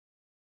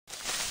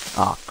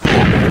Oh,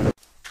 crap.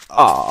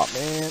 Aw,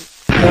 man.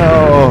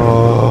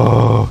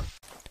 No.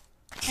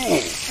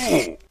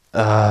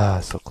 Ah,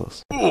 so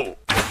close.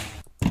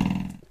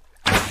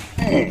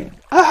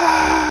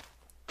 Ah.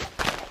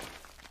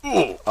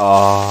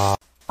 Oh.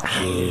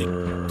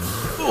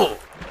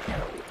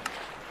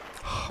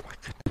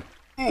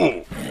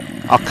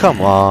 Oh,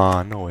 come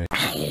on. No way.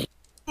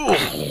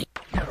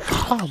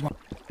 Come on.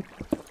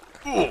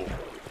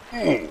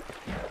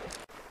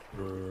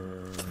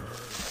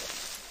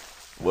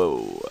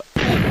 Whoa.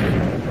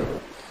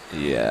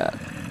 Yeah.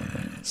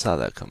 Saw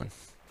that coming.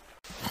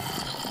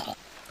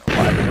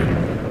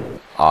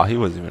 Oh, he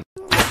wasn't even.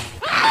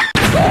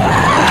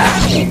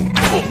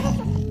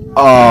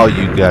 Oh,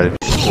 you got it.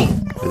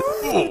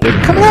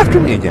 They're coming after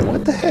me again.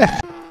 What the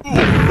heck?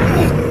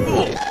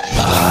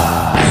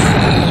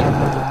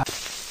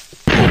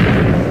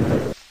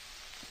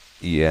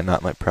 Yeah,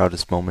 not my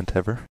proudest moment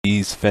ever.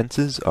 These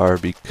fences are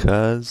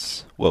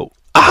because... Whoa.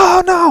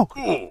 Oh, no!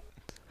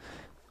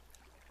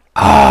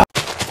 Ah!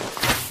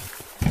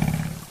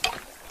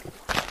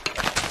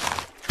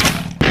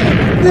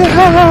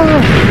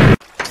 No!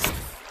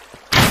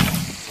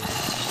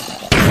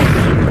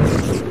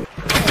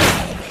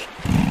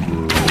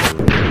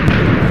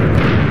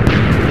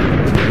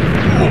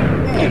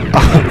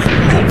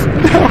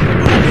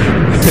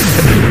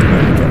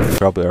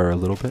 Probably are a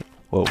little bit.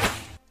 Whoa.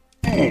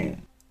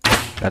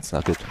 That's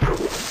not good.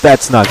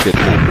 That's not good.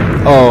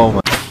 Oh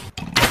my.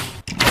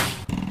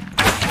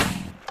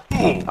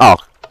 Oh.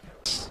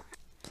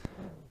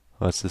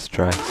 Let's just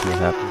try, see what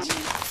happens.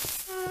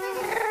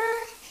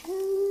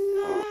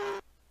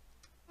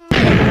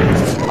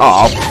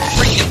 Oh,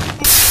 freaking.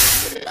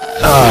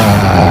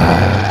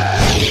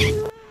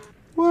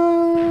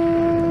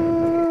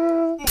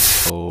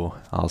 Oh,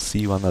 I'll see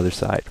you on the other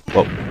side.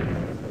 Whoa.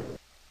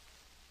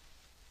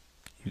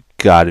 You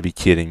gotta be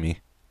kidding me.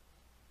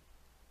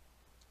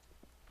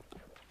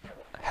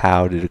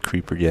 How did a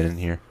creeper get in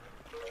here?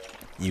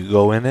 You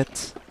go in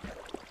it,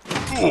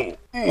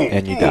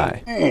 and you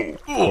die.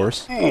 Of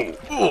course.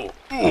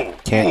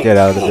 Can't get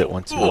out of it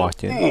once you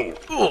walk in.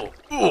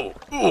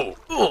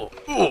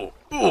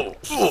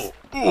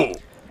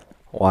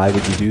 Why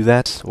would you do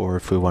that? Or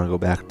if we want to go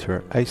back to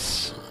our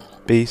ice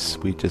base,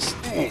 we just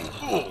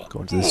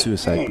go into the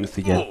suicide booth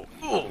again.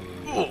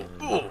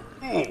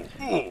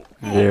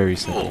 Very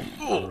simple.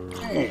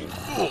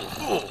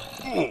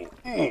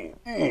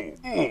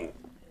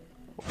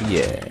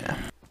 Yeah.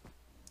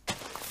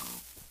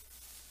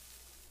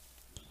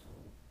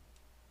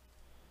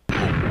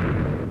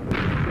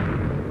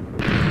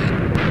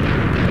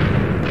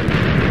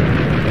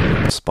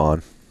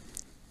 Spawn.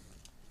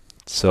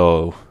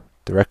 So,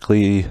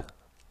 directly...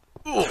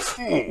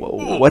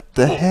 Whoa, what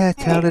the heck?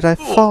 How did I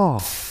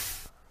fall?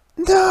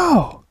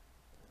 No!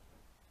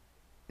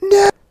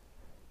 No!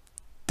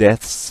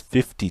 Deaths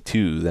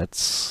 52.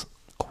 That's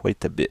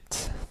quite a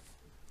bit.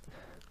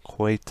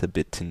 Quite a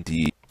bit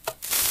indeed.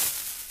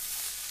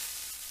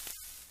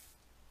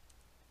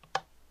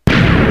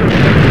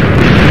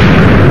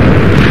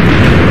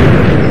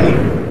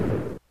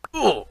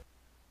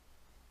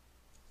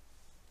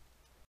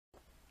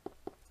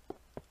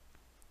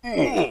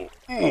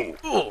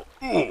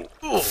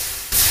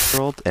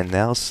 World, and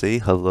now say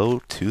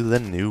hello to the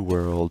new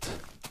world.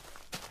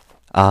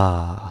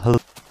 Ah, hello.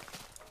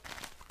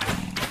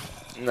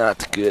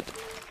 Not good.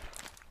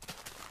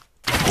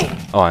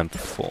 Oh, I'm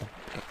full.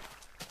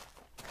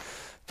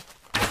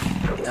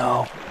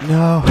 No,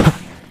 no.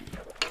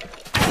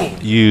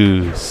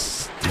 You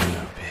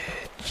stupid.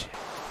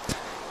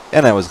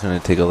 And I was gonna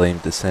take a lame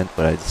descent,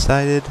 but I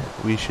decided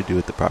we should do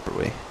it the proper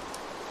way.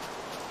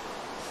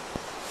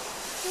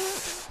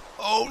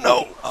 Oh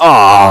no!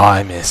 Oh,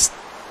 I missed.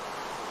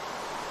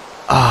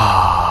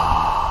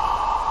 Ah,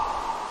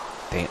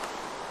 damn.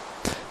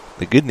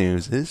 The good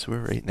news is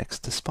we're right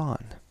next to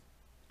spawn.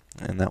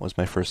 And that was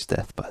my first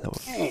death, by the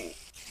way.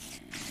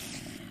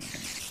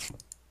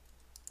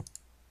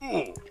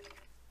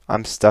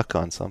 I'm stuck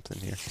on something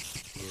here.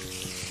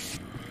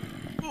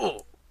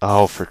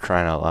 Oh, for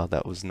crying out loud,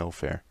 that was no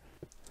fair.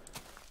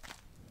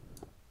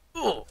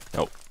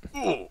 Nope.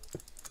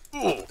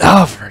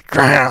 Oh, for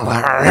crying out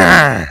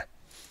loud.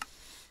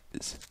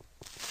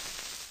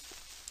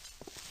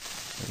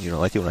 You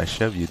don't like it when I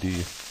shove you, do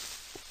you?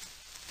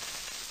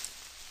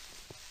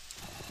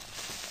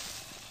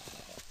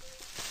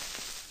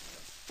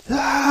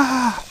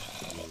 Ah!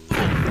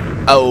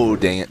 Oh,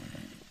 dang it.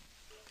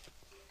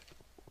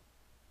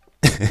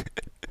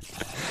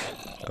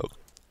 Oh.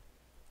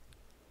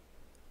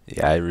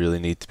 Yeah, I really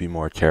need to be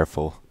more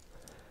careful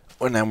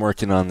when I'm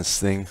working on this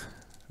thing.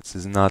 This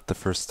is not the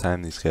first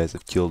time these guys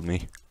have killed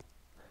me.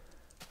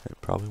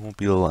 It probably won't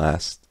be the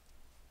last.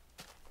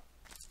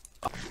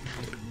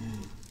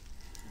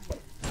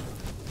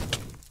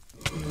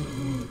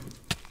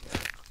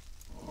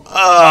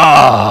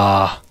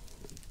 Ah!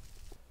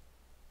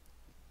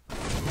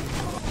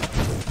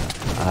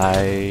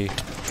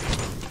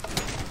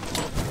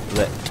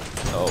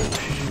 Oh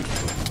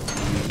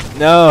shoot.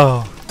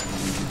 No!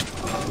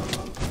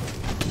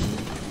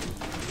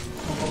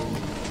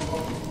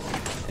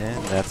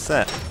 And that's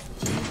that.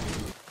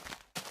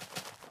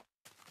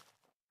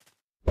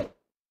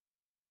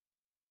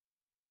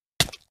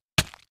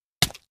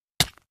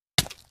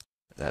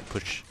 That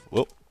push.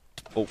 Whoa.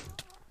 Oh,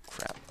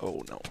 crap.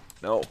 Oh, no.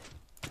 No.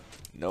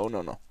 No,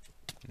 no, no.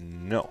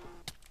 No.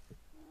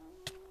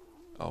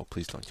 Oh,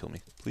 please don't kill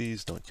me.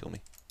 Please don't kill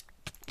me.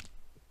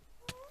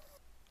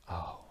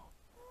 Oh.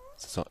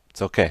 So,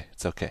 it's okay.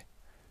 It's okay.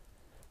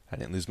 I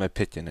didn't lose my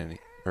pigeon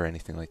or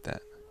anything like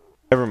that.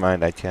 Never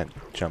mind, I can't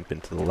jump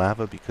into the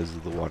lava because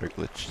of the water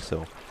glitch,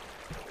 so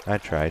I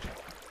tried.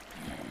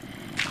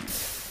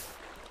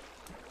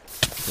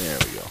 There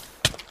we go.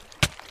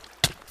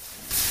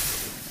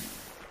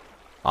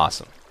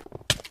 Awesome.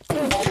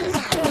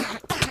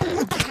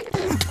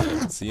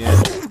 That's the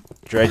end.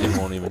 Dragon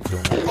won't even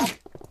kill me.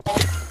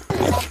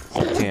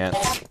 He can't.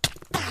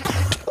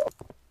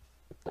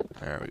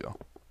 There we go.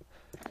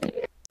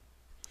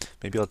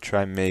 Maybe I'll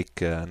try and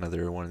make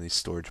another one of these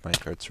storage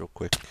minecarts real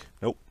quick.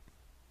 Nope.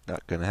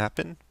 Not gonna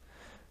happen.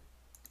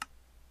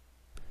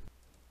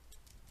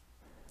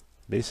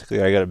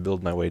 Basically, I gotta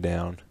build my way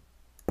down.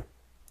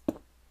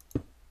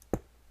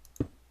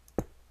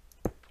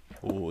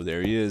 Oh,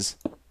 there he is.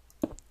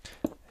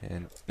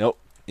 And, nope.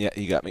 Yeah,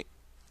 he got me.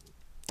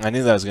 I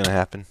knew that was gonna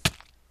happen.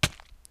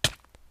 2,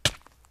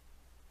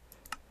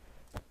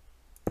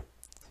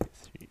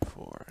 3,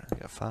 4. I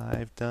got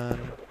 5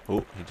 done.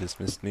 Oh, he just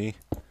missed me.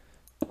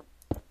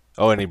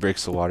 Oh, and he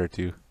breaks the water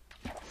too.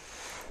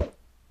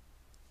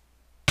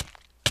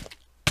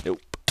 Nope.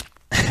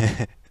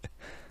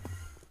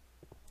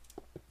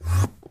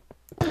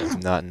 I'm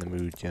not in the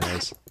mood,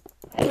 guys.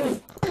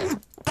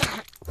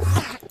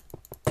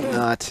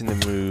 Not in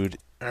the mood.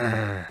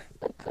 A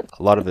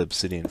lot of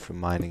obsidian from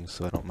mining,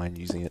 so I don't mind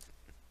using it.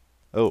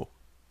 Oh.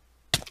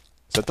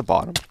 Is that the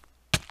bottom?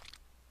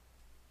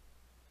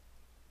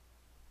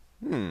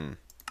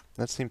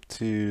 That seemed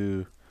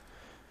to...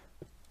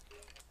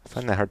 I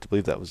find that hard to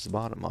believe that was the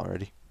bottom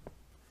already.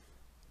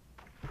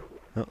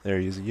 Oh, there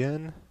he is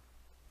again.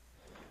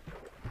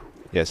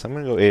 Yes, I'm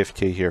going to go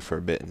AFK here for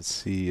a bit and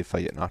see if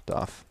I get knocked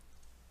off.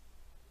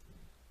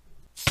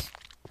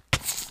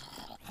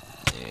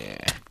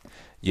 Yeah.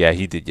 Yeah,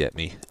 he did get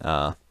me.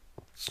 Haha.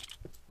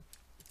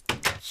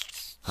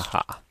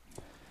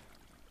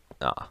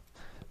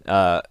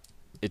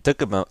 It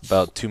took him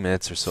about 2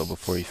 minutes or so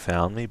before he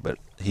found me, but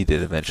he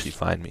did eventually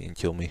find me and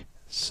kill me.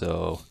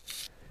 So,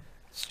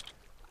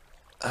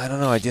 I don't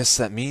know, I guess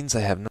that means I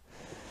have no...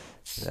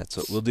 That's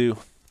what we'll do.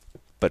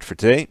 But for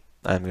today,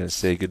 I'm going to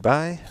say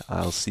goodbye.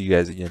 I'll see you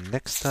guys again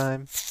next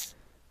time.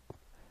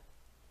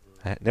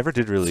 I never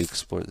did really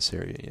explore this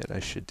area yet. I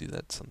should do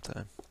that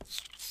sometime.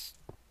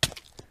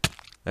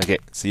 Okay,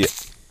 see ya.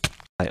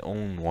 I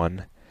own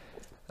one.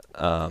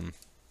 Actually,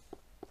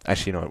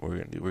 you know what we're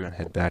going to do? We're going to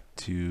head back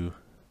to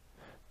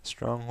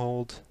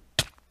Stronghold.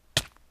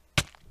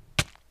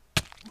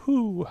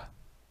 Whoo!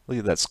 Look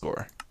at that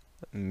score.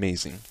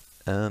 Amazing.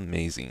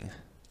 Amazing.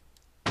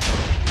 And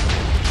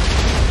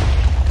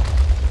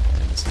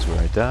this is where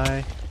I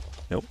die.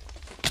 Nope.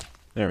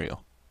 There we go.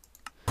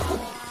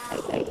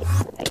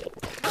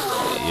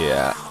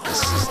 Yeah,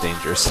 this is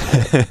dangerous.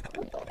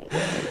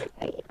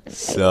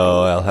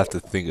 So I'll have to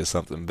think of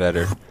something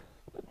better.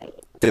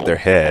 Hit their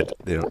head.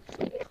 They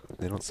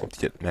don't seem to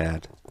get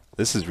mad.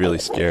 This is really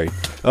scary.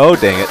 Oh,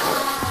 dang it.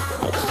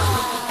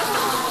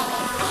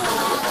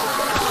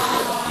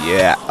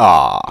 Yeah.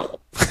 Aw.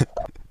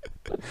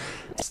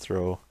 Let's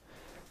throw.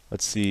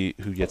 Let's see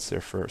who gets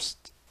there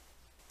first.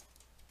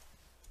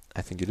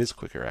 I think it is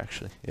quicker,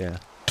 actually. Yeah.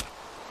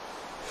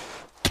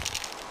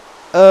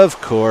 Of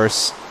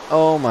course.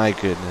 Oh my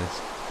goodness.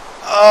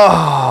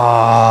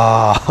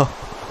 Oh.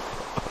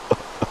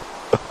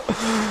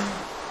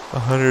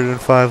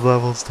 105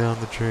 levels down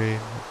the drain.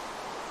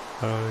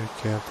 I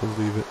can't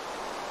believe it.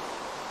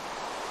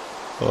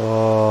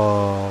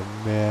 Oh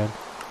man.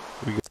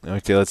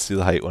 Okay, let's do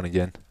the height one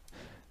again.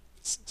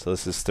 So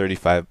this is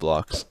 35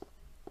 blocks.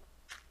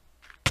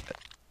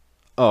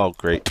 Oh,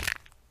 great.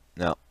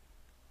 No.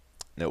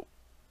 Nope.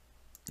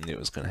 Knew it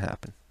was going to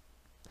happen.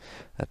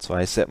 That's why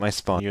I set my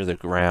spawn near the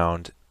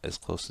ground as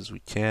close as we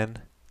can.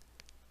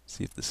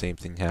 See if the same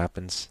thing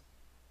happens.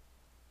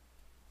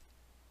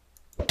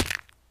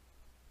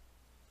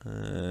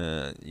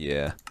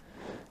 Yeah.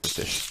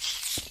 Fish.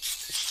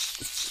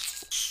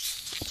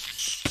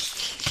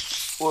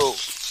 Whoa.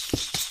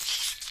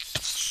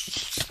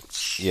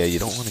 Yeah, you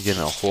don't want to get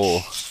in a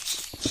hole.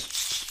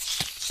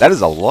 That is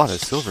a lot of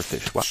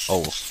silverfish. Wow.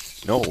 Oh,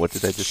 no, what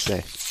did I just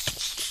say?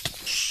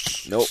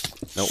 Nope.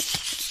 Nope.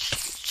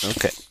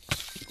 Okay.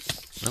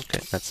 Okay,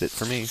 that's it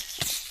for me.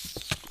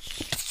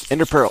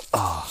 Ender Pearl.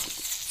 Oh.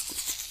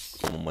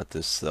 Problem with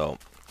this, though.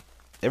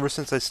 Ever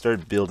since I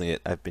started building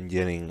it, I've been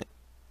getting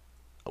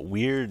a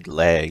weird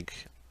lag.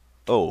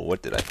 Oh,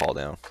 what did I fall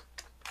down?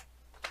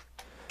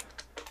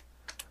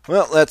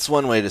 Well, that's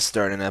one way to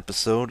start an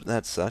episode.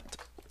 That sucked.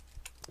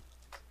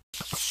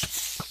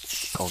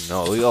 Oh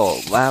no, look at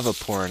all lava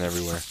pouring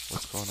everywhere.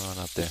 What's going on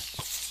up there?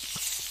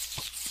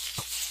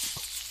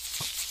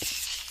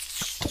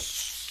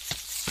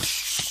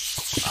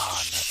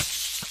 Oh, no.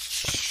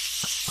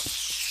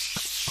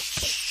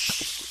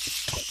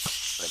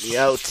 Help me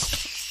out.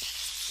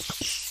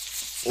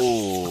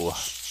 Oh.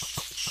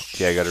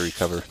 Okay, I gotta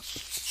recover.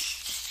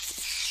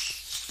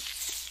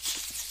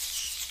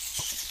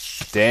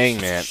 Dang,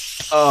 man.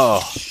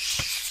 Oh.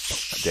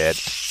 I'm dead.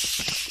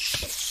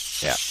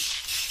 Yeah.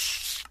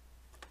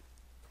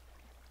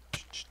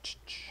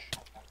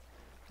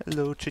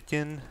 Hello,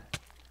 chicken.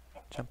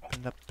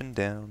 Jumping up and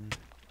down.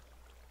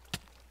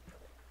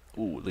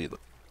 Ooh, look,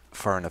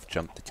 far enough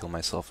jump to kill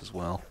myself as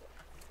well.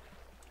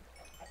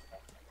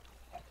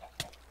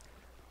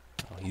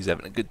 Oh, he's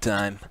having a good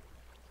time.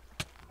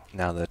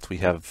 Now that we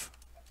have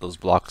those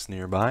blocks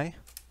nearby.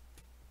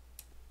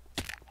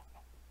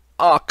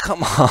 Oh,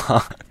 come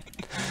on!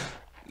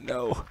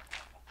 No.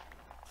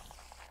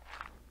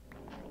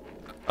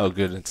 Oh,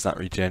 good, it's not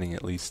regenning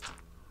at least.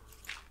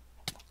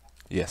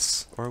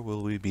 Yes. Or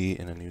will we be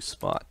in a new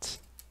spot?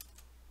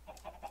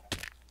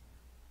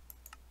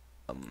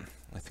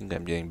 I think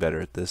I'm getting better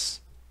at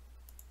this.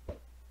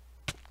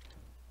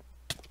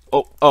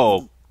 Oh,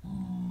 oh!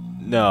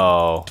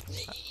 No!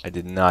 I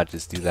did not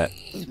just do that.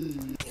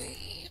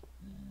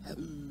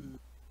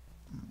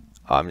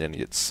 Oh, I'm gonna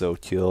get so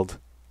killed.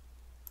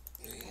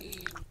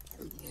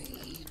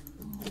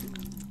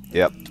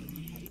 Yep.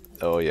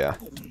 Oh, yeah.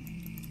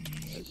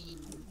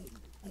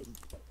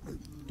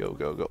 Go,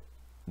 go, go.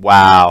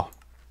 Wow!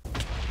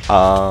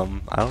 I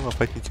don't know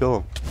if I can kill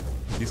him.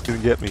 He's gonna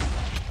get me.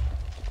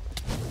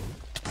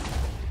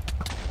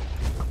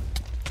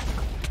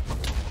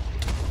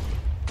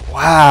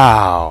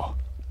 Wow!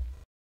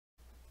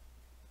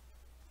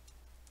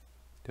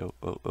 Oh,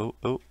 oh, oh,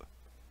 oh.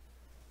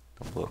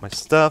 Don't blow up my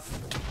stuff.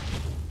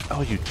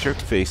 Oh, you jerk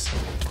face.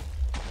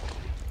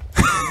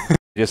 I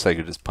guess I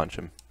could just punch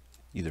him.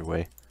 Either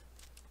way.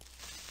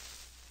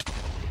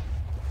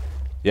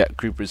 Yeah,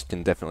 creepers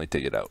can definitely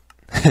take it out.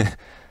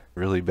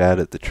 Really bad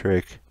at the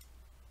trick.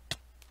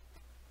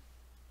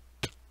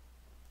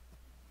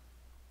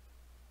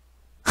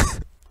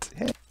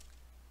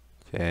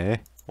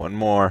 Okay, one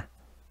more.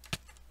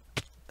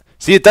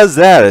 See, it does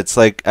that. It's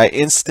like I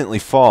instantly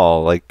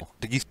fall. Like,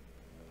 did you?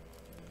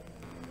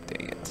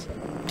 Dang it!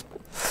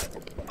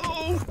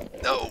 Oh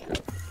no!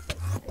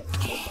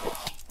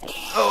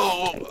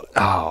 Oh!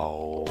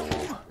 Oh!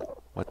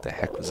 What the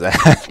heck was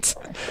that?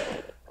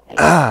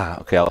 Ah!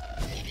 Okay.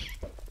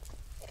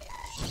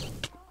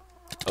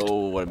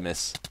 Oh, what a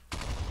miss!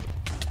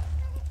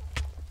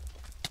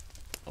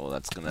 Oh,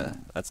 that's gonna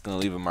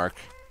leave a mark.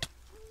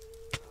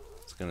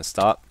 It's gonna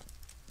stop.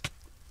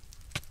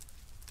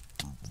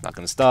 It's not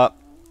gonna stop.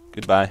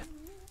 Goodbye.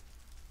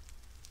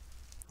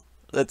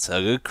 Let's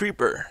hug a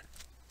creeper.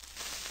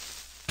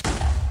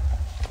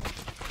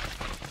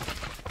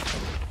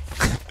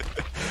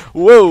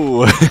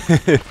 Whoa!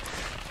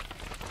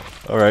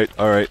 Alright,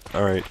 alright,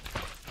 alright.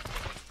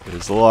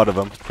 There's a lot of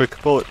them. Quick,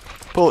 pull it,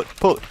 pull it,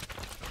 pull it.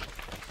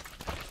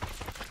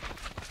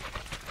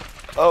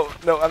 Oh,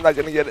 no, I'm not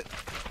gonna get it.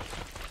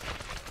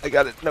 I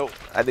got it. No,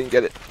 I didn't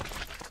get it.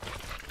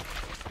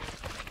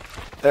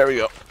 There we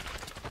go.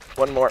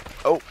 One more.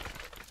 Oh.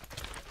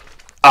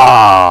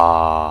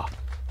 Ah.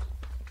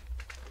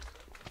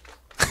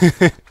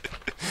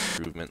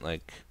 Improvement,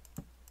 like.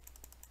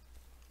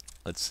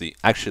 Let's see.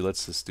 Actually,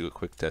 let's just do a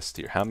quick test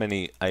here. How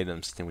many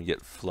items can we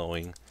get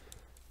flowing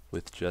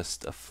with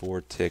just a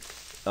 4-tick?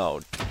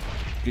 Oh,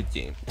 good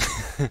game.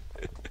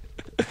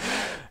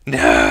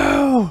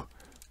 No.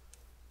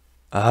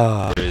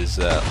 Ah, it is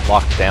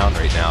locked down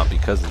right now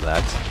because of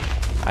that.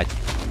 I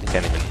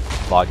can't even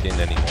log in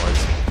anymore.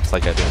 It's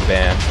like I've been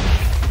banned.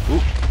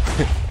 Oop.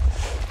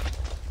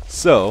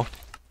 So,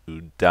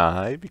 to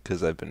die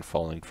because I've been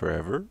falling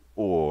forever,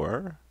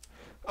 or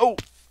oh.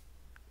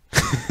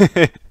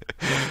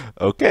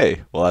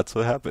 Okay, well that's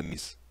what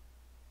happens.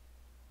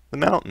 The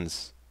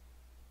mountains.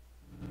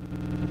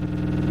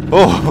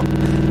 Oh,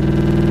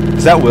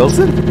 is that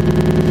Wilson?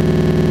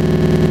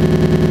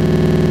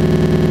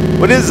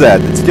 What is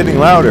that? It's getting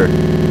louder.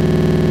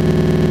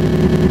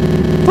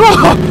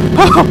 Oh,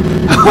 oh,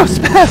 oh,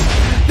 Spaz!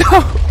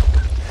 No!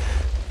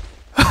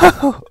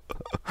 Oh,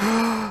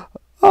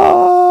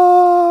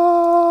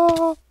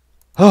 oh,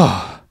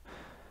 oh,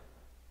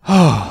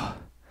 oh,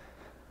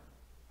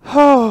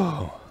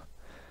 oh.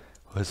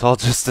 It was all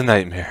just a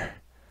nightmare.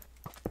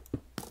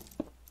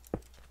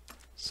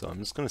 So I'm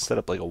just going to set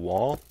up like a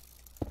wall,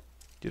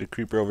 get a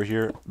creeper over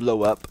here,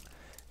 blow up,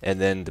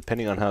 and then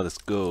depending on how this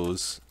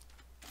goes,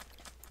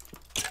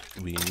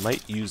 we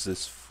might use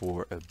this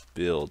for a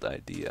build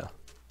idea.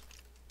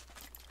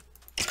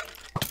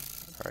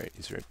 Alright,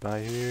 he's right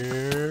by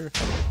here.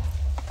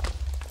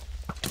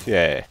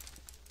 Okay.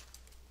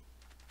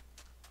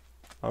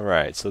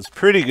 Alright, so it's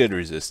pretty good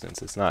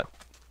resistance. It's not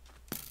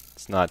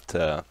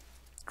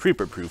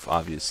creeper proof,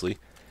 obviously.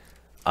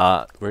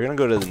 We're gonna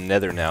go to the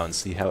nether now and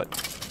see how it...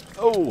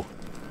 Oh!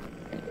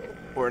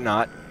 Or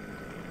not.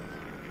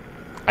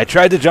 I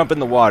tried to jump in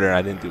the water and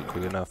I didn't do it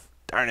quick enough.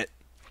 Darn it.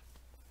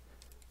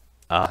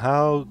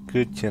 How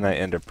good can I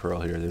end a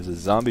pearl here? There's a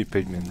zombie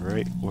pigman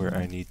right where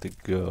I need to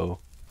go.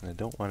 And I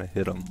don't want to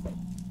hit him.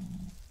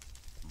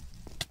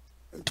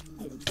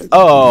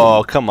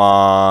 Oh, come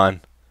on.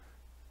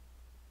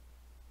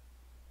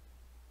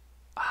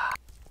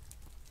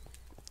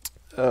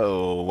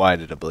 Oh, why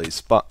did a blaze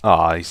spawn?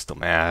 Aw, he's still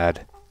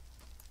mad.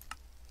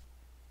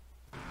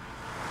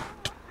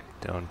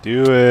 Don't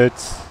do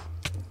it.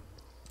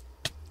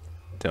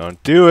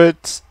 Don't do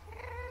it.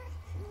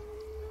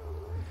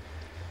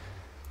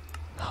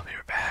 I'll be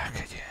right back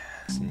again.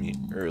 Seen me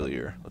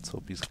earlier. Let's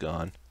hope he's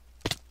gone.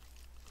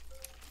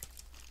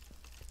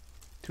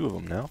 2 of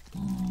them now.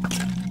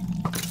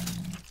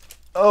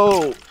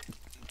 Oh!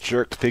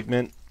 Jerk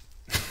pigment.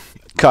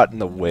 Caught in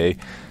the way.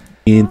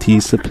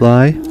 TNT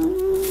supply.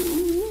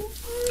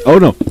 Oh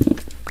no!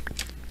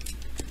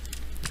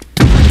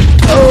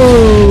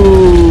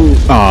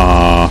 Oh!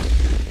 Ah!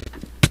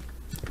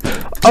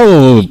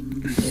 Oh!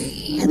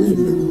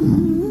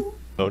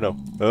 Oh no!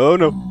 Oh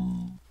no!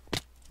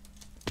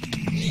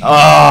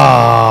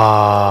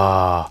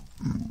 Ah!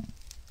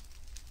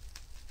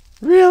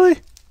 Really?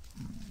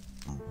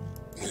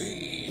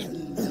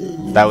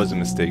 That was a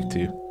mistake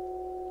too.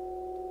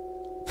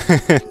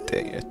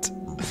 Dang it.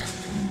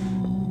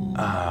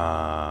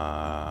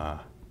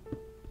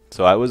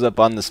 So I was up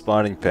on the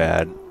spawning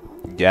pad.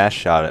 Gas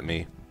shot at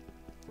me.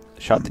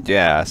 Shot the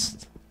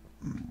gas.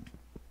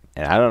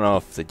 And I don't know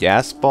if the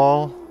gas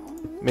ball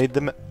made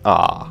them.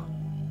 Ah.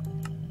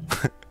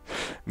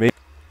 Made.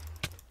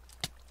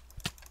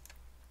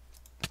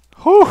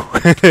 Whew.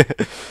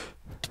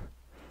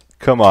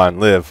 Come on,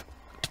 live.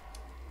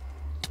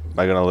 Am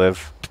I gonna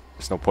live?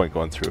 There's no point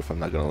going through if I'm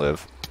not gonna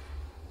live.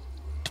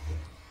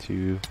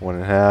 2,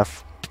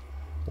 1.5.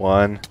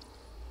 1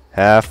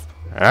 half.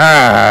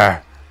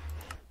 Ah!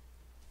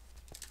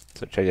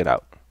 So check it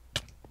out.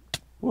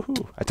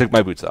 Woohoo! I took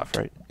my boots off,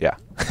 right? Yeah.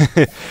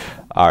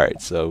 Alright,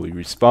 so we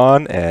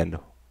respawn and...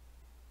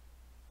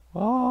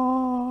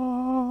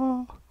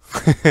 Oh!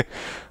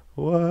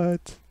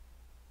 What?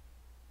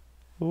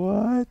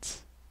 What?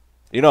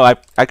 You know, I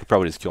could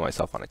probably just kill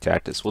myself on a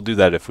cactus. We'll do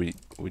that if we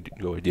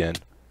go again.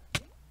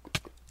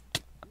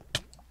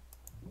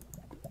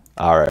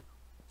 Alright.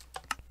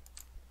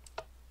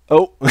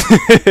 Oh!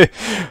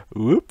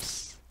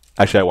 Whoops.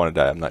 Actually, I want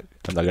to die. I'm not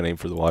gonna aim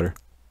for the water.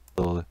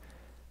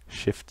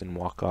 Shift and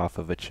walk off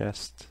of a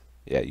chest.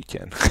 Yeah, you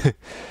can.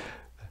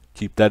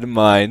 Keep that in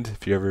mind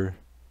if you're ever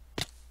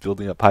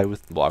building up high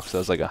with blocks. That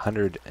was like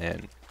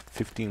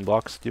 115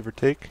 blocks, give or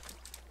take.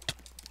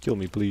 Kill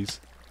me, please.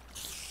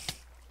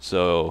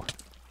 So,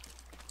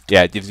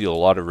 yeah, it gives you a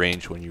lot of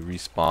range when you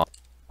respawn.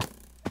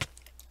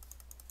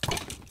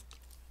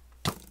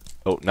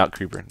 Oh, not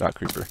creeper, not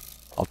creeper.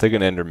 I'll take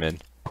an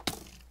enderman.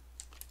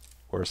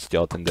 Or a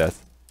skeleton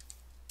death.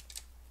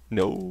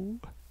 No.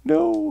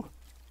 No.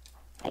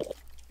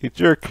 You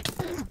jerk.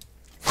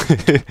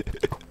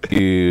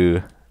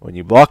 When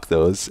you block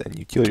those and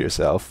you kill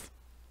yourself.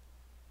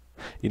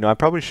 You know, I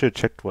probably should have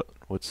checked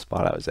what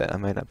spot I was at. I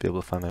might not be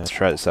able to find my... Let's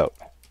try this out.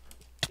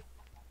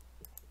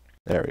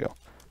 There we go.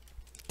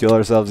 Kill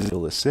ourselves,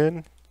 kill this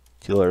in.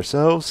 Kill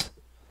ourselves.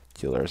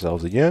 Kill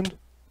ourselves again.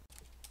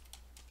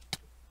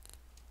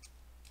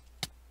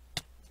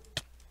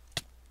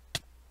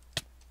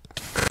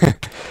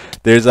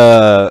 There's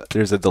a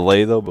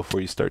delay though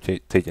before you start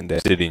taking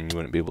damage. Sitting, you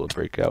wouldn't be able to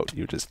break out.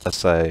 You just,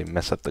 unless I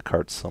mess up the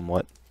cart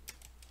somewhat.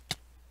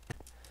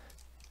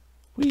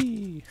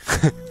 Whee!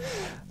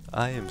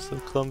 I am so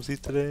clumsy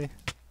today.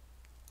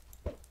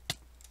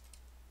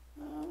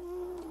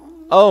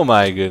 Oh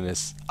my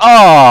goodness!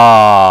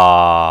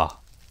 Ah!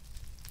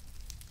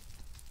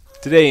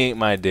 Today ain't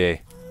my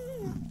day.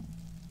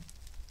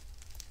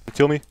 Don't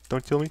kill me!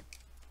 Don't kill me!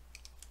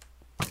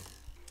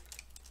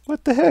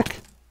 What the heck?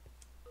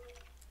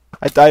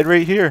 I died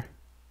right here.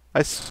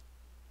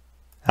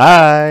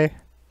 Hi.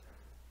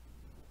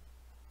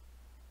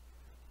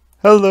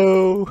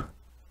 Hello.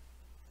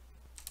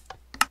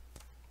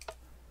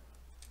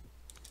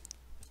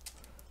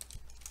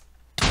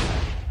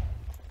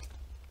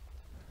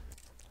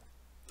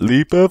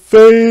 Leap of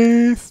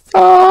faith.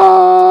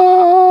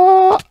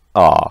 Ah.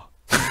 Aw.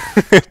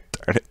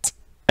 Darn it.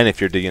 And if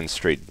you're digging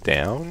straight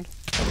down.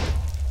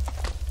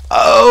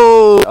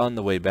 Oh! On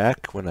the way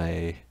back when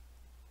I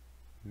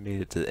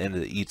made it to the end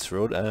of the Eats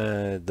Road.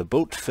 The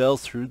boat fell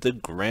through the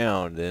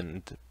ground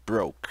and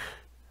broke.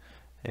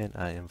 And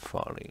I am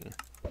falling.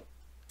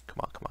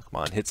 Come on, come on,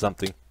 come on. Hit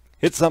something.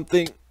 Hit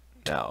something!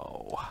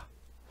 No.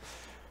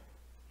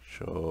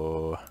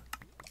 So...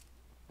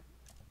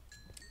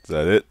 Is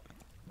that it?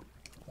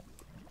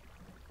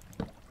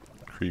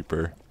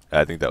 Creeper.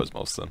 I think that was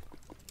most of them.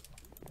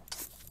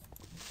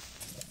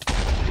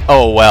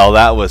 Oh, well,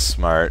 that was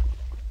smart.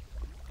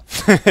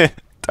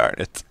 Darn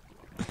it.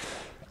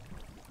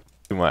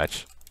 Too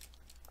much.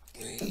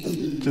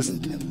 Just...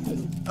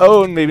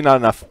 Oh, maybe not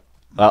enough.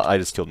 Well, I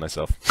just killed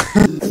myself.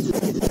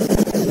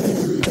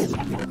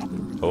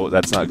 Oh,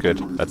 that's not good.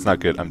 That's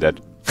not good. I'm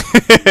dead.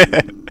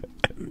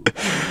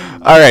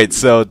 Alright,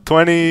 so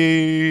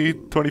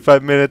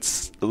 25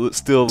 minutes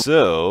still.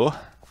 So,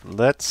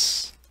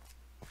 let's...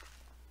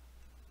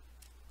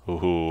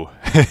 Ooh.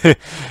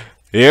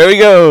 Here we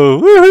go!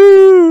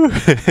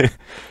 Woohoo!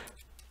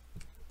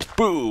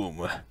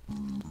 Boom!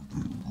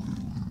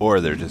 Or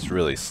they're just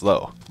really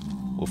slow.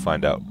 We'll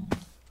find out.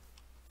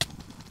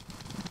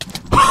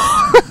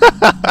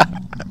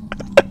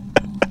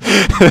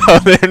 No,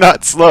 they're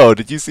not slow.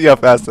 Did you see how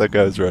fast that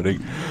guy was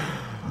running?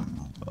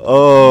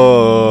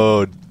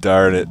 Oh,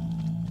 darn it.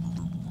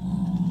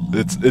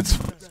 It's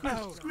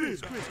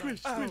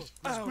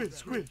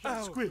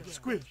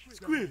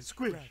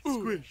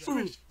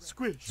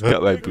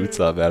got my boots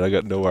on, man. I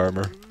got no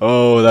armor.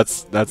 Oh,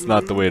 that's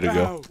not the way to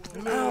go.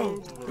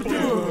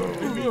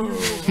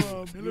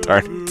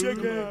 Darn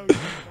it.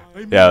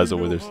 Yeah, it was a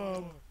withers.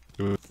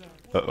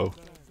 Uh-oh.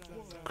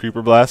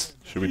 Creeper blast?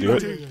 Should we do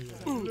it?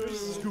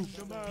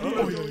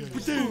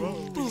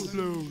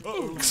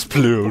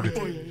 Explode.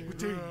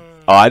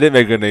 Oh, I didn't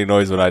make any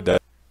noise when I died.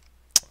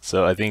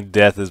 So I think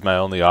death is my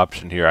only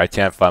option here. I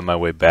can't find my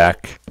way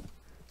back.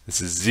 This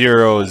is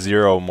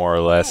 0-0 more or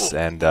less,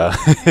 and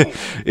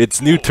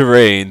it's new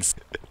terrains.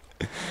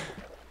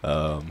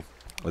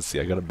 Let's see,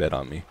 I got a bed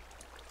on me.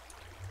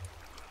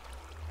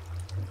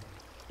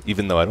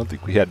 Even though I don't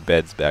think we had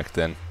beds back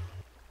then.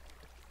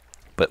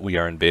 But we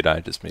are in beta,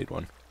 I just made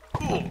one.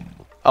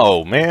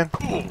 Oh, man.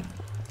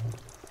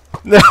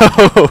 No!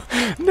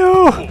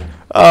 No!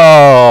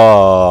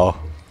 Oh!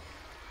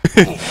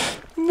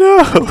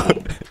 No!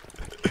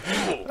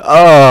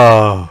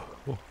 Oh!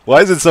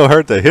 Why is it so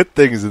hard to hit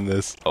things in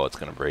this? Oh, it's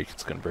gonna break.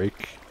 It's gonna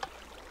break.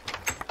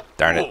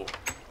 Darn it.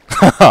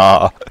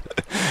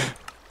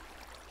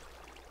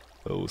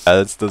 Oh,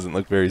 this doesn't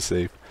look very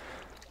safe.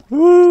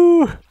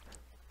 Woo!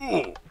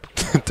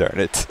 Darn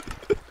it.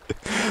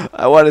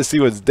 I want to see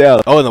what's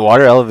down. Oh, and the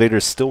water elevator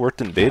still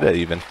worked in beta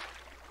even.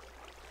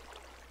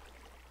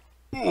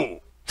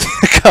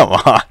 Come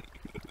on.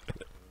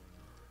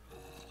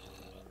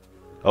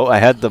 Oh, I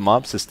had the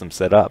mob system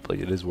set up. Like,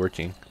 it is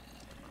working.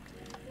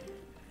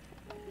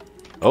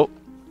 Oh.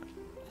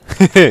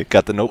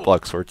 Got the note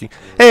blocks working.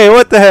 Hey,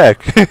 what the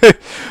heck?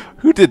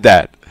 Who did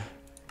that?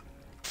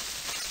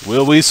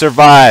 Will we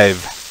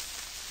survive?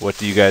 What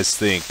do you guys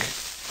think?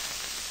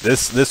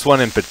 This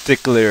one in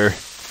particular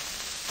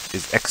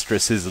is extra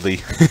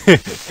sizzly.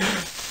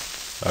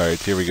 Alright,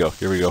 here we go.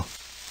 Here we go.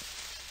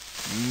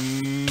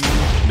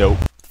 Nope.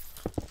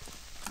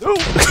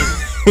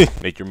 Oh.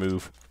 Make your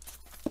move.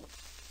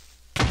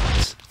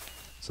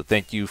 So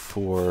thank you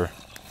for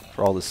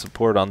all the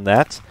support on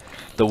that.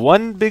 The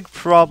one big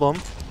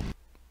problem,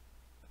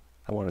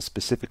 I want to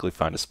specifically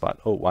find a spot.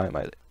 Oh, why am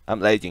I'm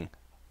lagging.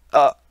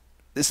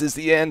 This is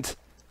the end.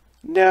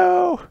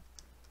 No.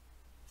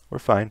 We're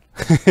fine.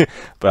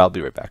 But I'll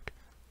be right back.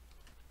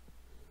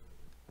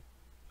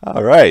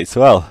 Alright,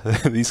 well,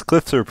 these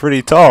cliffs are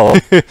pretty tall.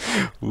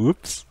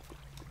 Whoops.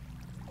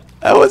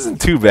 That wasn't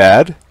too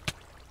bad.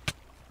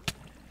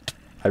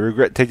 I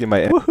regret taking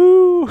my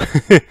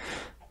woohoo!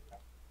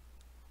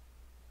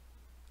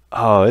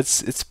 Oh,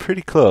 it's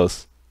pretty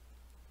close.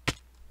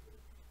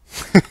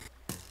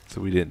 So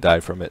we didn't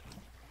die from it.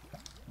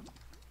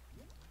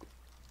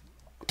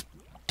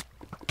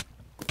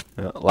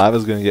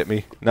 Lava's gonna get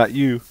me, not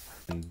you.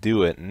 And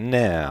do it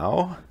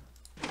now.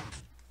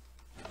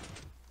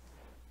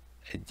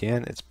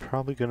 Again, it's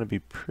probably gonna be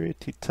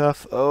pretty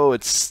tough. Oh,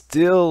 it's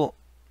still.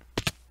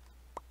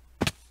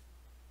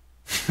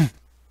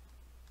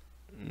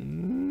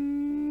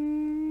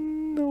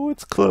 No,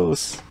 it's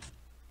close.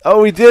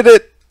 Oh, we did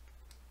it!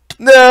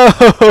 No!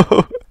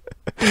 I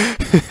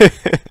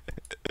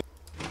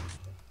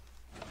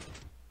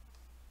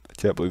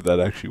can't believe that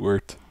actually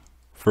worked.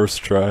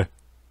 First try.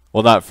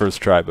 Well, not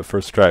first try, but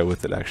first try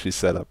with it actually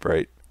set up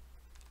right.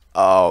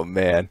 Oh,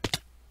 man.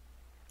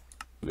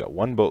 We got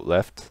one boat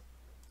left.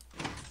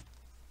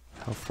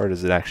 How far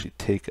does it actually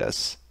take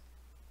us?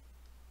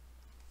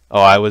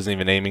 Oh, I wasn't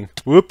even aiming.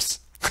 Whoops!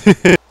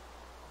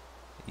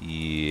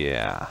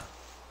 Yeah.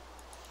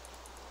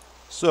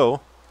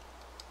 So,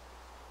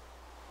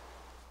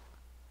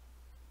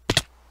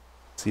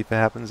 see if it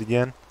happens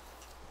again.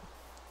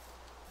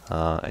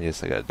 I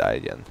guess I gotta die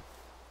again.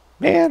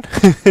 Man!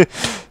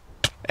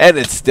 And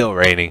it's still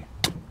raining.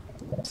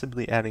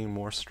 Simply adding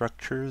more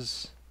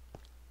structures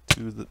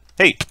to the...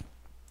 Hey!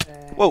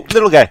 Whoa,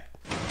 little guy!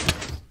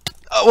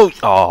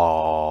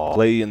 Oh,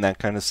 play and that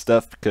kind of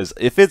stuff, because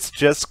if it's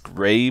just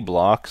gray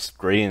blocks,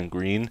 gray and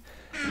green,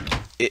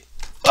 it...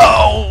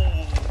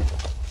 Oh!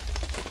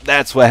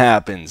 That's what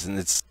happens, and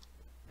it's...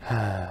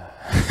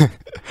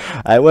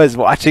 I was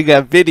watching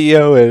a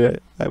video and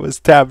I was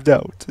tabbed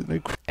out.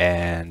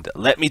 And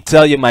let me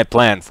tell you my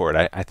plan for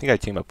it. I think I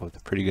came up with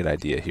a pretty good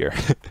idea here.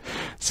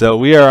 So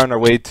we are on our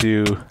way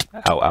to...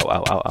 Ow, ow,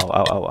 ow, ow, ow,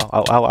 ow, ow, ow,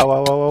 ow, ow, ow,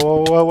 ow,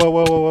 ow, ow, ow,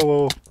 ow,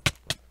 ow, ow.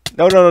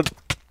 No, no,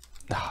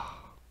 no.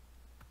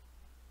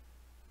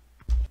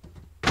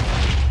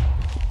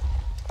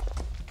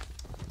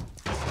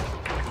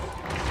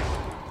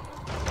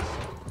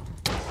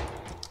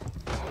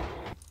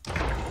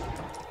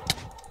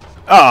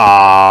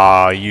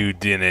 Aw, you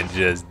didn't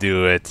just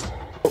do it.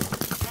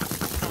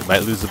 We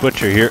might lose the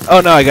butcher here.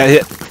 Oh no, I got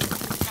hit.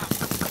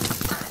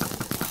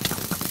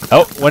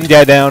 Oh, one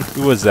guy down.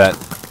 Who was that?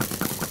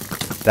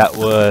 That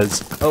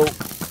was... Oh,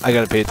 I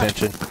gotta pay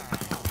attention.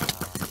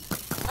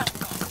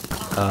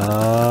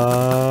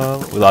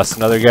 We lost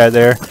another guy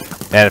there.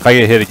 And if I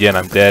get hit again,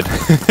 I'm dead.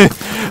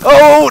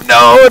 Oh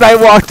no, and I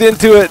walked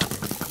into it.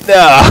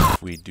 No.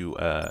 We do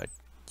a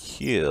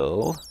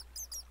kill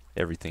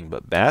everything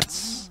but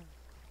bats.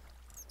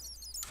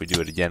 If we do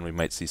it again, we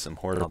might see some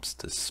hordes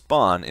to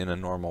spawn in a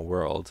normal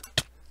world.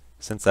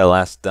 Since I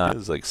last died, it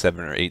was like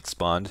 7 or 8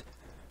 spawned.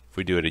 If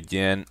we do it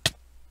again,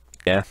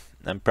 yeah,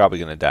 I'm probably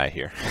gonna die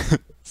here.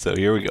 So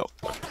here we go.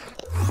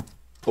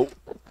 Oh,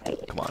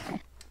 come on.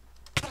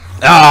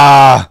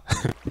 Ah!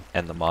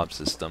 And the mob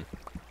system.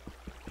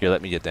 Here,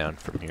 let me get down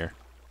from here.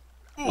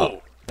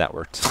 Oh, that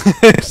works.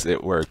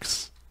 It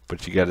works.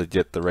 But you gotta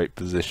get the right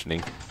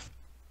positioning.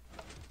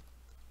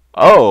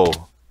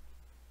 Oh!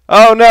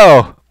 Oh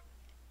no!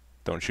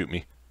 Don't shoot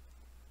me.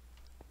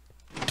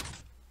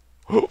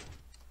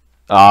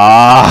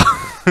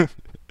 Ah!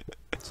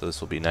 So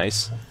this will be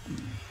nice.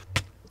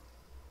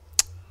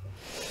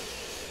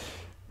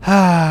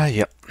 Ah,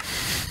 yep.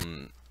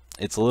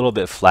 It's a little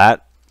bit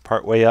flat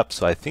part way up,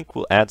 so I think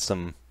we'll add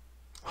some...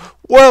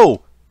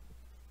 Whoa!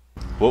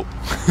 Whoa.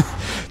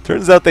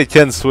 Turns out they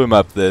can swim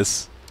up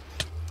this,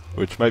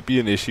 which might be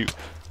an issue.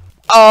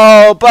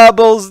 Oh,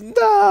 Bubbles,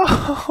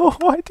 no!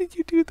 Why did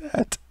you do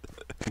that?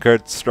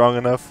 Card's strong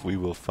enough, we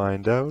will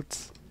find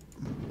out.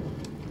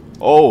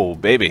 Oh,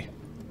 baby.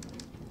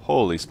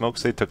 Holy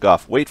smokes, they took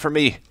off. Wait for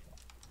me!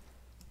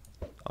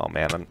 Oh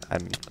man,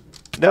 I'm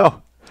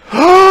no!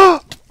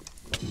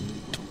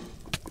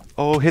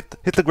 Oh, hit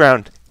the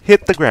ground.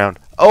 Hit the ground.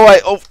 Oh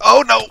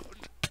no!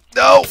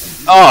 No!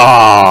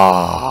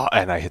 Oh,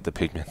 and I hit the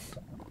pigman.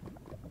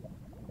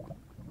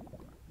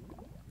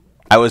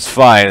 I was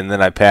fine, and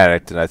then I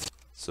panicked, and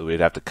so we'd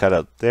have to cut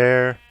out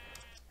there,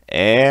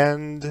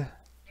 and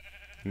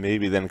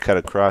maybe then cut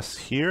across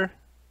here.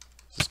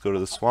 Just go to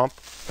the swamp.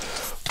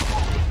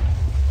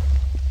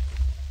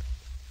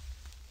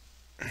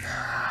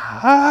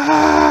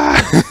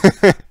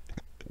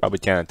 Probably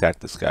can't attack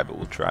this guy, but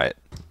we'll try it.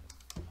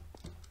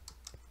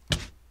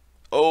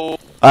 Oh,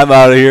 I'm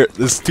out of here.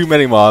 There's too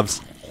many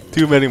mobs.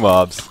 Too many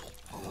mobs.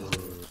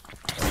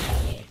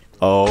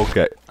 Oh,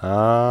 okay.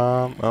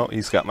 Oh,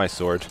 he's got my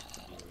sword.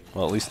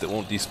 Well, at least it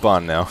won't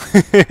despawn now.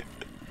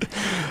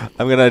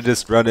 I'm gonna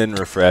just run in,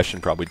 refresh,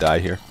 and probably die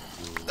here.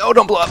 No,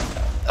 don't blow up.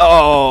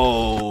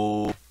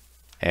 Oh.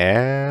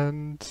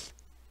 And...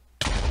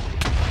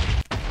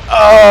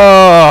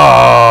 Oh!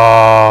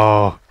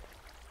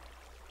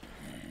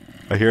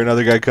 I hear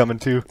another guy coming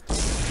too.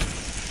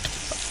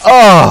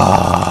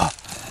 Oh!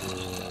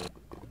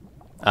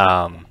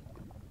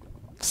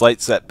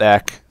 Slight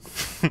setback.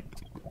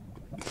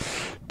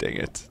 Dang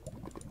it.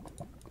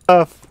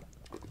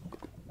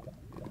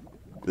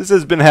 This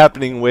has been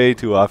happening way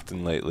too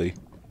often lately.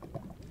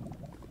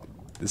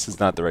 This is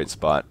not the right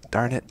spot.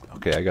 Darn it.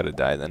 Okay, I gotta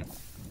die then.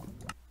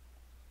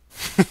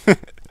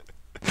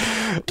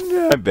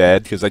 I'm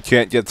bad because I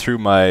can't get through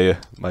my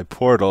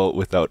portal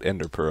without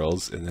ender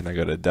pearls, and then I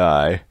gotta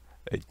die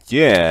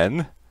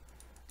again.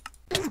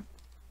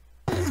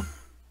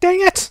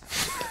 Dang it!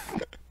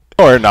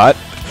 Or not.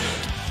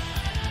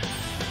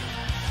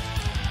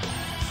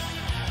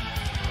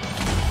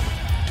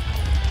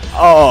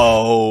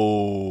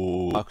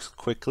 Oh! Box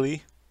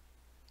quickly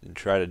and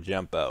try to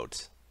jump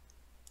out.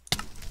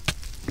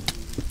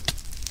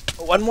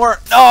 One more.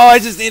 No, I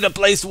just need to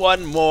place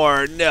one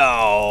more.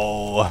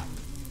 No.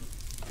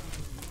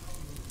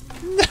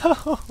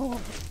 No.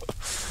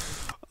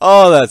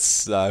 Oh, that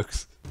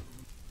sucks.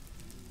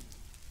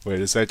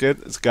 Wait a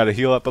second. It's got to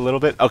heal up a little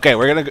bit. Okay,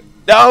 we're gonna go.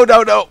 No,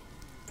 no, no.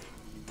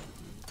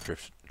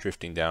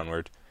 Drifting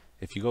downward.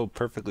 If you go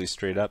perfectly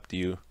straight up, do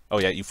you? Oh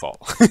yeah, you fall.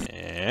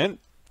 And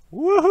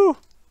woohoo!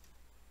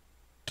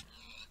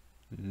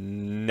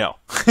 No.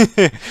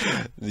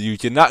 You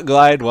cannot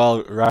glide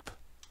while wrap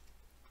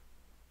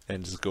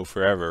and just go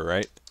forever,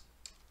 right?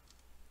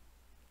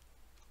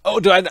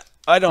 Oh,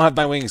 I don't have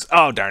my wings.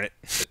 Oh, darn it.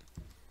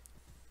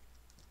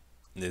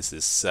 This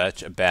is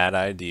such a bad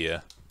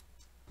idea.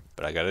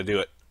 But I gotta do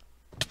it.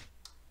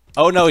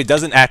 Oh no, he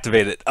doesn't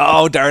activate it.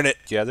 Oh, darn it.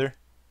 Together.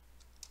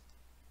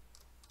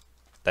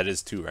 That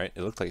is 2, right?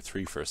 It looked like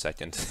 3 for a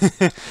second.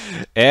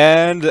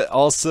 And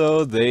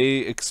also they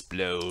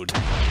explode.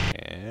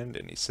 And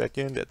any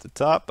second at the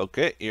top.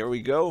 Okay, here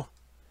we go.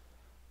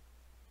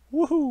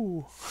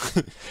 Woohoo!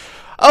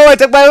 Oh, I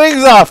took my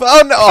wings off!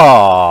 Oh no!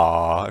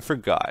 Oh, I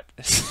forgot.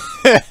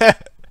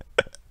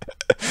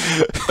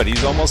 But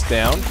he's almost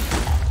down.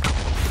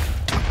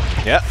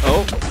 Yeah,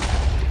 oh.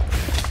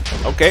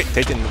 Okay,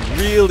 taking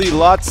really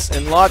lots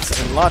and lots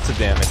and lots of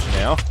damage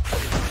now.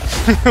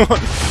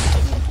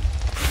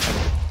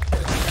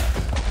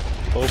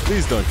 Oh,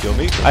 please don't kill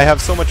me. I have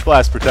so much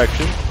blast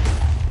protection.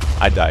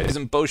 I died.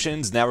 Some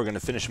potions. Now we're going to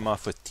finish them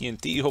off with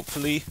TNT,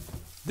 hopefully.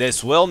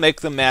 This will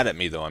make them mad at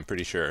me, though, I'm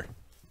pretty sure.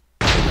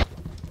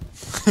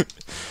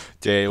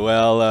 Okay,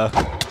 well,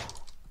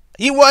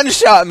 he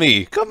one-shot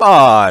me! Come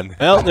on!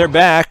 Well, they're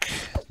back.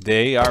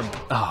 They are...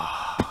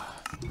 Oh,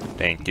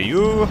 thank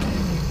you.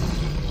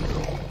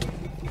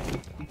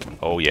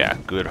 Oh, yeah.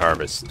 Good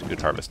harvest.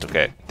 Good harvest.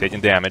 Okay.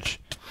 Taking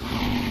damage.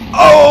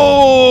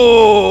 Oh!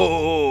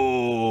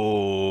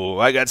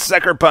 I got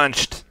sucker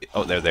punched.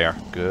 Oh, there they are.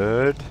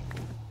 Good.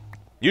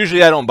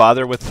 Usually I don't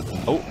bother with...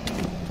 Oh.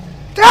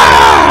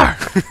 Ah!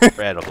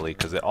 Incredibly,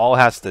 because it all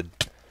has to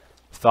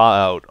thaw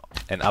out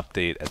and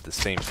update at the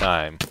same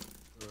time.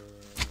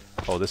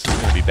 Oh, this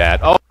is gonna be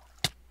bad. Oh!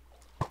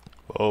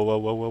 Whoa, whoa,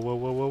 whoa, whoa, whoa,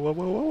 whoa, whoa, whoa,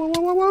 whoa, whoa,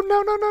 whoa, whoa, whoa,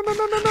 no, no, no, no,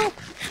 no, no, no!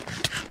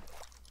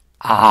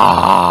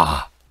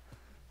 Ah!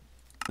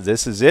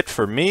 This is it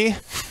for me.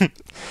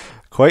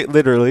 Quite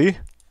literally.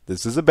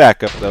 This is a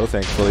backup, though,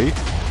 thankfully.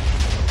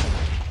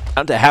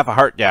 Down to half a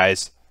heart,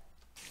 guys.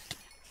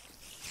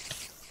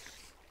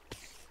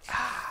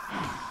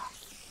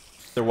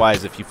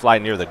 Otherwise, if you fly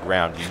near the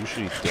ground, you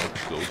usually don't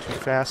go too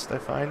fast, I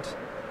find.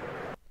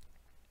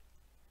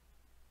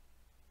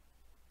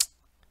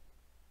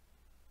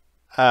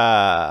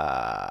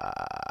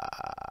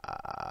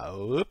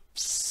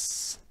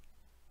 Whoops.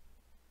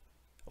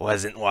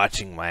 Wasn't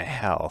watching my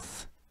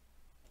health.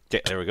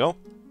 Okay, there we go.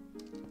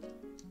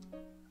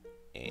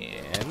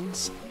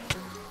 And...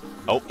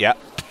 oh, yeah.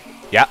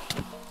 Yeah.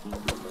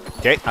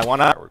 Okay, I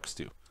want to... that works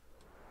too.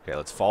 Okay,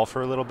 let's fall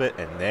for a little bit,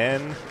 and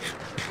then...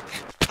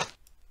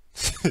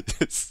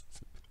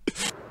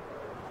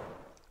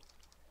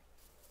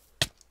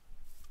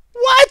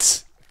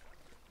 what?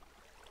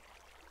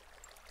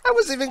 I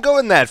wasn't even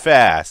going that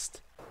fast.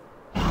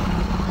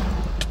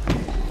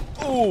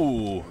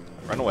 Ooh.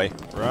 Run away.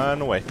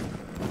 Run away.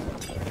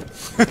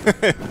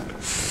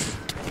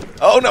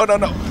 Oh, no, no,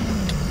 no.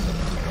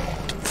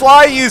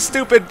 Fly, you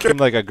stupid... I'm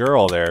like a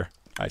girl there.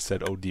 I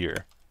said, oh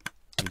dear.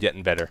 I'm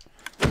getting better.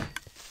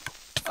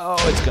 Oh,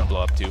 it's gonna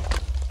blow up too.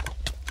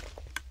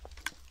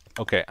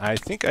 Okay, I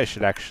think I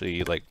should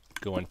actually, like,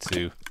 go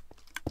into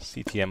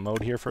CTM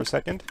mode here for a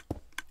second.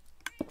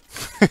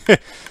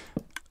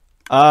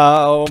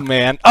 Oh,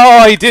 man.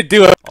 Oh, he did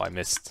do it! Oh, I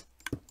missed.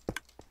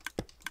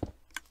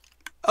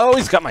 Oh,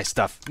 he's got my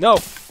stuff. No!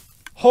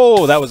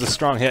 Oh, that was a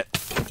strong hit.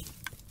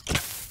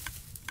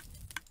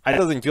 I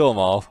doesn't kill them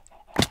all.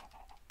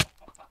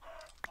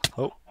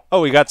 Oh, oh,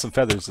 we got some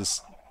feathers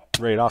just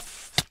right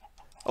off.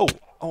 Oh,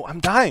 oh, I'm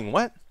dying.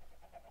 What?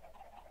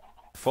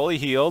 Fully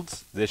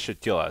healed. This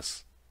should kill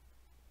us.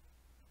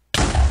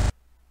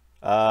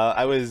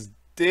 I was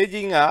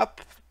digging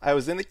up. I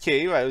was in a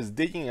cave. I was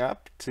digging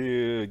up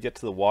to get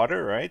to the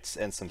water, right?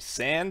 And some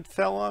sand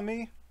fell on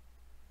me.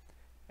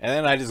 And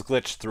then I just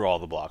glitched through all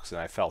the blocks and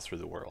I fell through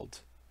the world.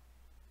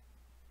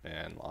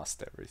 And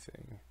lost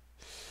everything.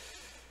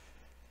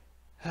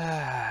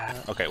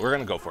 Okay, we're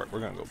gonna go for it. We're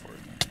gonna go for it.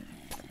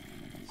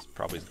 It's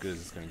probably as good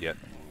as it's gonna get.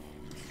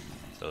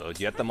 So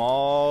get them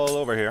all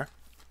over here.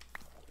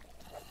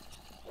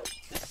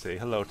 Say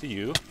hello to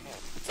you.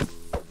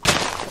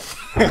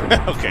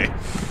 Okay.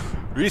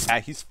 He's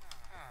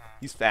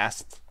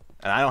fast.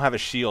 And I don't have a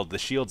shield. The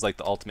shield's like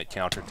the ultimate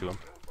counter to him.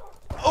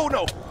 Oh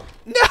no!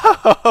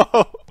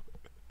 No!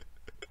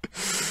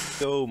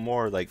 So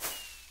more like,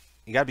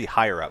 you gotta be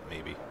higher up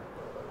maybe.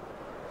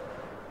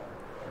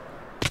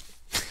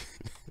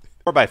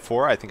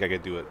 4x4, I think I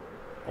could do it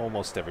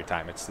almost every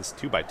time. It's this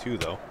 2x2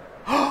 though.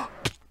 Oh,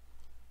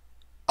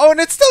 and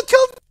it still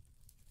killed.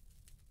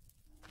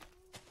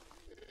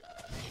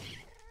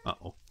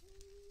 Uh-oh.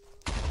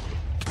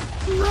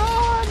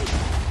 Run!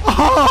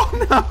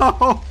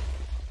 Oh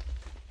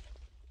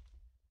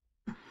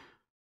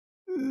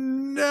no!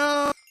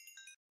 No!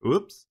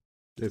 Oops.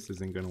 This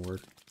isn't gonna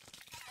work.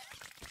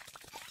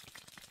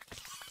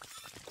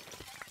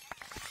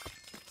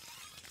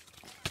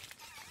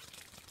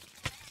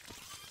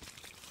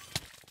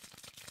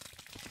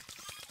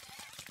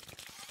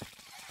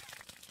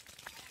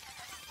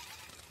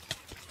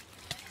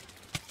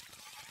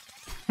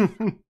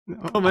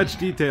 So much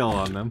detail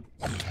on them.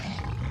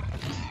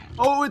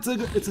 Oh, it's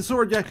a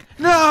sword jack.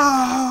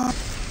 No!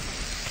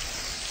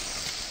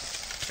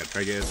 Gotta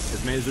try to get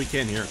as many as we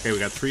can here. Okay, we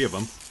got 3 of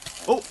them.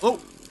 Oh, oh!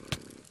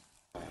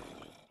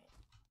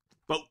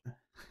 Boat.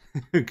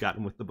 Got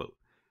him with the boat.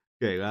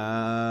 Okay,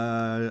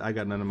 I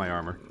got none of my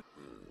armor.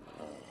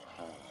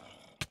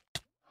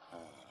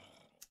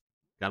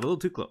 Got a little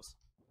too close.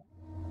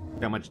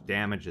 Look how much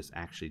damage this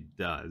actually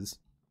does.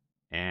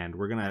 And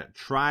we're gonna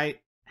try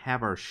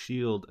have our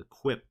shield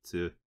equipped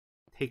to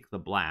take the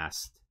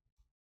blast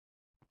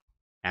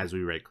as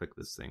we right click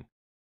this thing.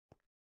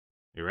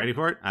 You ready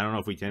for it? I don't know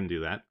if we can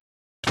do that.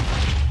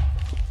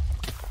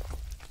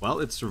 Well,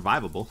 it's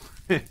survivable.